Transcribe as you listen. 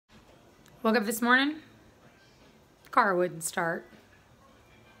Woke up this morning, car wouldn't start.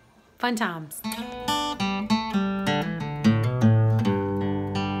 Fun times. It's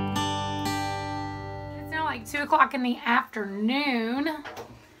now like 2 o'clock in the afternoon. At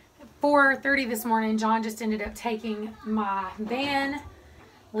 4:30 this morning, John just ended up taking my van,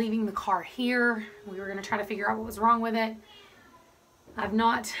 leaving the car here. We were gonna try to figure out what was wrong with it. I've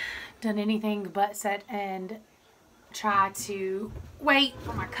not done anything but sit and try to wait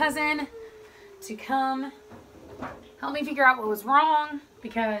for my cousin to come help me figure out what was wrong,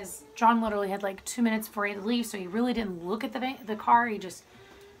 because John literally had like 2 minutes before he had to leave, so he really didn't look at the car. He just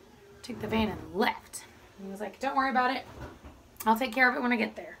took the van and left. And he was like, don't worry about it. I'll take care of it when I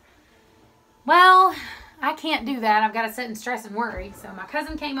get there. Well, I can't do that. I've got to sit and stress and worry. So my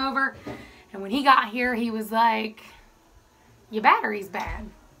cousin came over, and when he got here, he was like, your battery's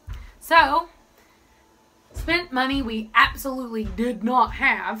bad. So, spent money we absolutely did not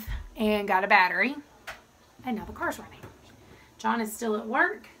have and got a battery. And now the car's running. John is still at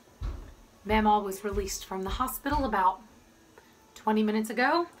work. Mama was released from the hospital about 20 minutes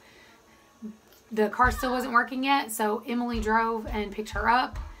ago. The car still wasn't working yet, so Emily drove and picked her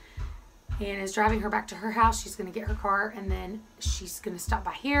up and is driving her back to her house. She's going to get her car, and then she's going to stop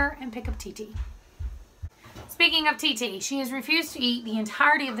by here and pick up TT. Speaking of TT, she has refused to eat the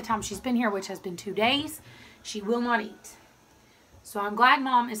entirety of the time she's been here, which has been 2 days. She will not eat. So I'm glad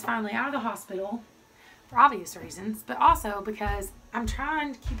Mom is finally out of the hospital for obvious reasons, but also because I'm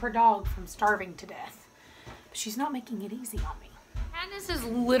trying to keep her dog from starving to death. But she's not making it easy on me. Agnes is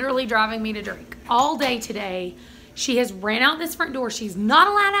literally driving me to drink. All day today, she has ran out this front door. She's not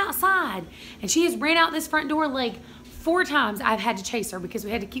allowed outside. And she has ran out this front door like 4 times. I've had to chase her because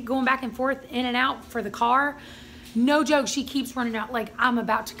we had to keep going back and forth in and out for the car. No joke, she keeps running out like I'm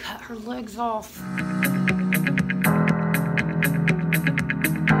about to cut her legs off.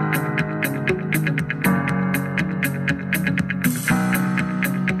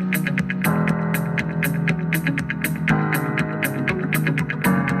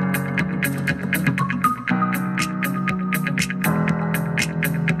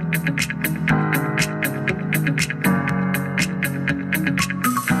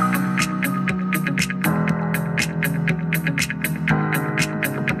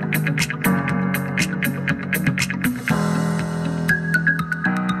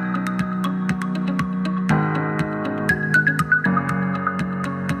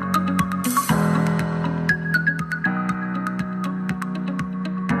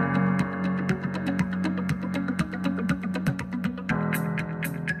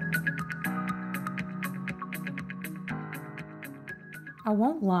 I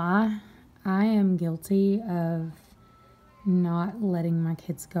won't lie, I am guilty of not letting my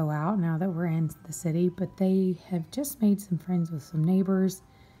kids go out now that we're in the city, but they have just made some friends with some neighbors.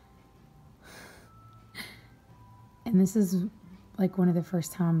 And this is like one of the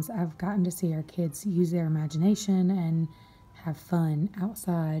first times I've gotten to see our kids use their imagination and have fun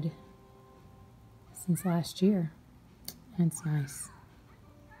outside since last year. And it's nice.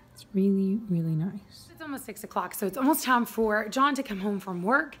 It's really, really nice. It's almost 6 o'clock, so it's almost time for John to come home from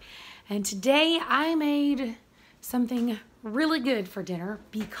work. And today I made something really good for dinner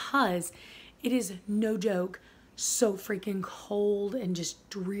because it is, no joke, so freaking cold and just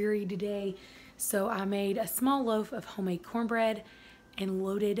dreary today. So I made a small loaf of homemade cornbread and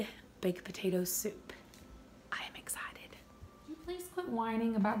loaded baked potato soup. I am excited. Can you please quit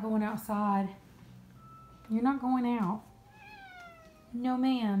whining about going outside? You're not going out. No,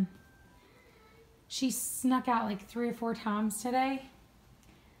 ma'am. She snuck out like 3 or 4 times today,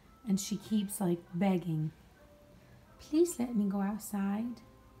 and she keeps like begging, please let me go outside.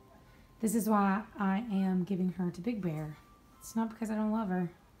 This is why I am giving her to Big Bear. It's not because I don't love her.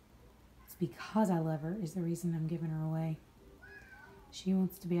 It's because I love her is the reason I'm giving her away. She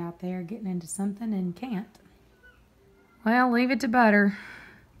wants to be out there getting into something and can't. Well, leave it to Butter.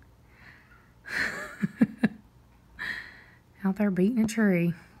 Out there beating a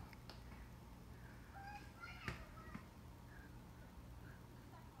tree.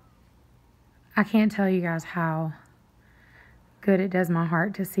 I can't tell you guys how good it does my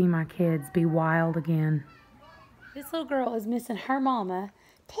heart to see my kids be wild again. This little girl is missing her mama,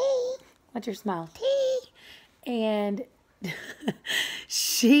 T. What's your smile? T. And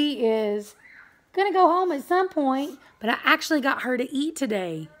she is gonna go home at some point, but I actually got her to eat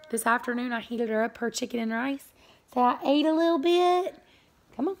today. This afternoon, I heated her up her chicken and rice. So I ate a little bit.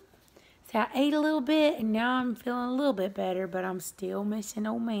 Come on. So I ate a little bit, and now I'm feeling a little bit better, but I'm still missing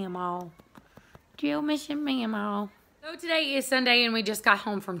old Mamaw. Still missing Mamaw. So today is Sunday, and we just got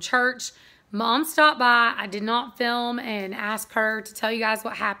home from church. Mom stopped by. I did not film and ask her to tell you guys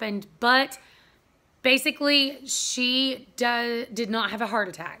what happened, but basically she did not have a heart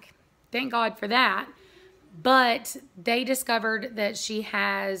attack. Thank God for that. But they discovered that she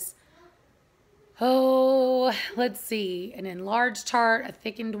has, let's see, an enlarged heart, a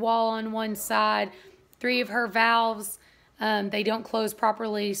thickened wall on one side, 3 of her valves, they don't close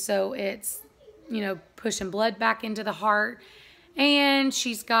properly, so it's, you know, pushing blood back into the heart. And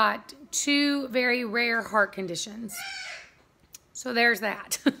she's got 2 very rare heart conditions. So there's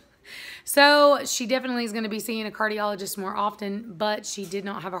that. So she definitely is going to be seeing a cardiologist more often, but she did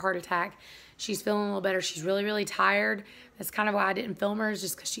not have a heart attack. She's feeling a little better. She's really, really tired. That's kind of why I didn't film her, is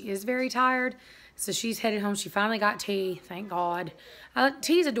just because she is very tired. So she's headed home. She finally got tea, thank God.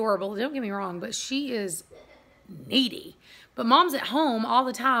 Tea's adorable, don't get me wrong, but she is needy. But Mom's at home all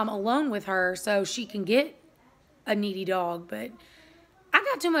the time alone with her, so she can get a needy dog. But I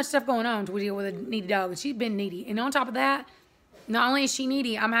got too much stuff going on to deal with a needy dog, and she's been needy. And on top of that, not only is she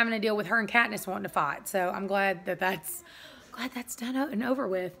needy, I'm having to deal with her and Katniss wanting to fight. So I'm glad that that's done and over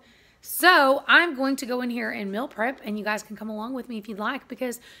with. So I'm going to go in here and meal prep, and you guys can come along with me if you'd like,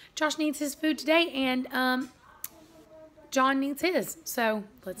 because Josh needs his food today, and John needs his. So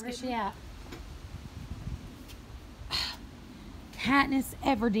let's get that. Katniss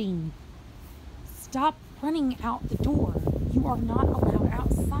Everdeen, stop running out the door. You are not allowed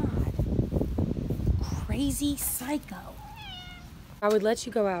outside. Crazy psycho. I would let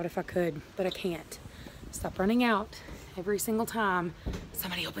you go out if I could, but I can't. Stop running out every single time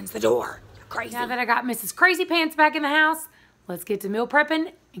somebody opens the door. You're crazy. Now that I got Mrs. Crazy Pants back in the house, let's get to meal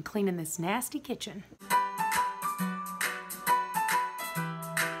prepping and cleaning this nasty kitchen.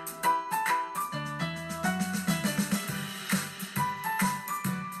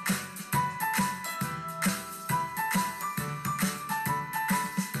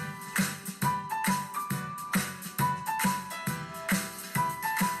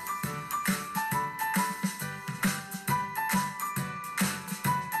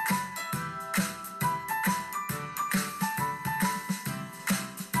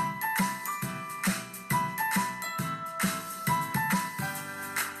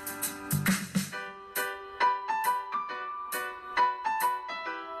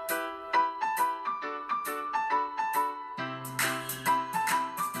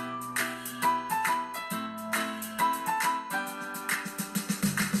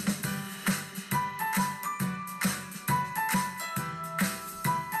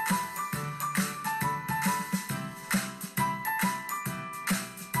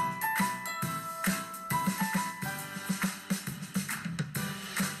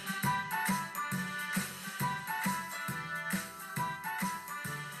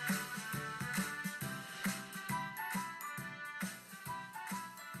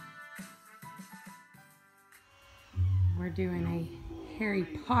 We're doing a Harry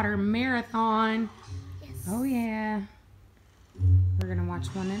Potter marathon. Yes. Oh yeah. We're gonna watch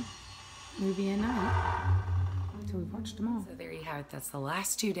one movie a night until we've watched them all. So there you have it. That's the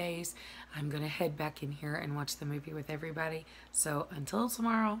last 2 days. I'm gonna head back in here and watch the movie with everybody. So until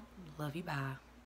tomorrow, love you, bye.